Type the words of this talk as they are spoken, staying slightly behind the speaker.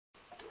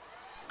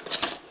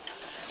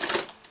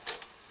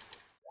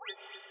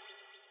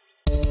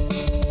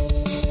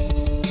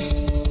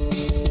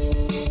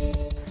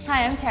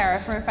I'm Tara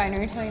from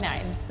Refinery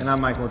 29. And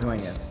I'm Michael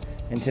Duenas.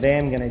 And today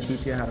I'm going to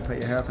teach you how to put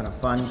your hair up in a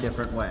fun,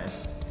 different way.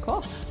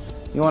 Cool.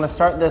 You want to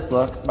start this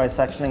look by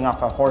sectioning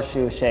off a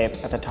horseshoe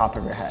shape at the top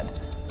of your head.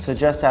 So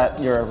just at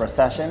your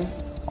recession,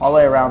 all the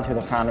way around through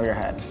the crown of your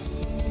head.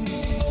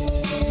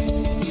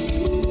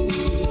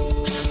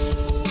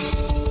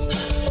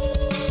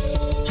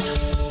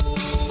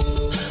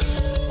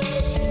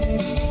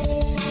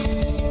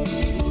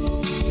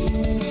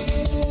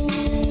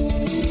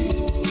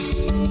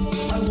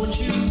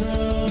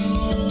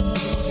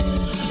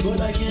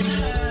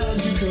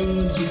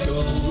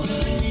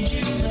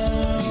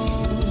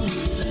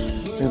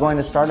 You're going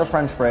to start a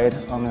French braid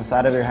on the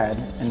side of your head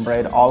and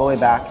braid all the way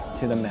back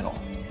to the middle.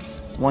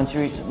 Once you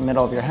reach the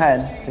middle of your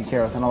head,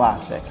 secure with an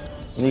elastic,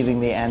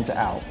 leaving the ends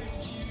out.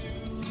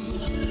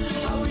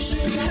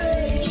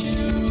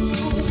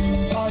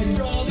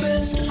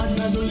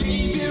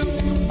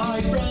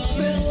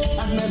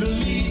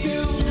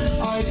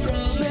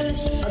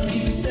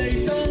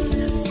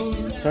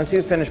 So once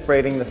you've finished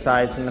braiding the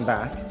sides and the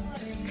back,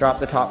 drop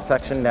the top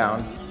section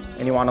down,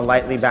 and you want to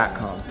lightly back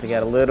comb to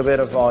get a little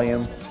bit of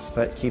volume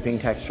but keeping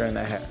texture in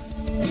the hair.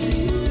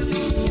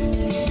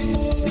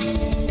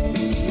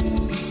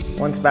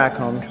 Once back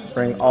combed,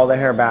 bring all the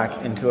hair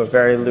back into a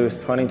very loose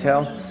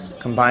ponytail,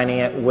 combining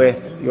it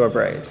with your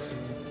braids.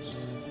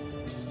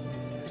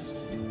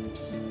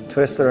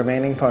 Twist the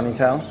remaining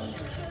ponytail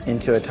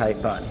into a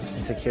tight bun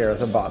and secure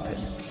with a bob pin.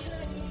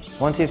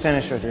 Once you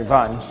finish with your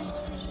bun,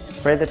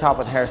 spray the top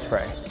with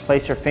hairspray.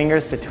 Place your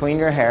fingers between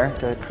your hair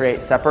to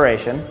create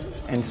separation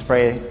and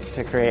spray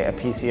to create a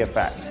piecey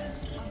effect.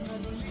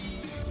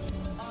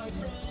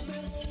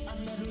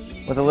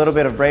 With a little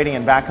bit of braiding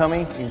and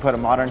backcombing, you can put a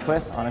modern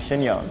twist on a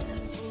chignon.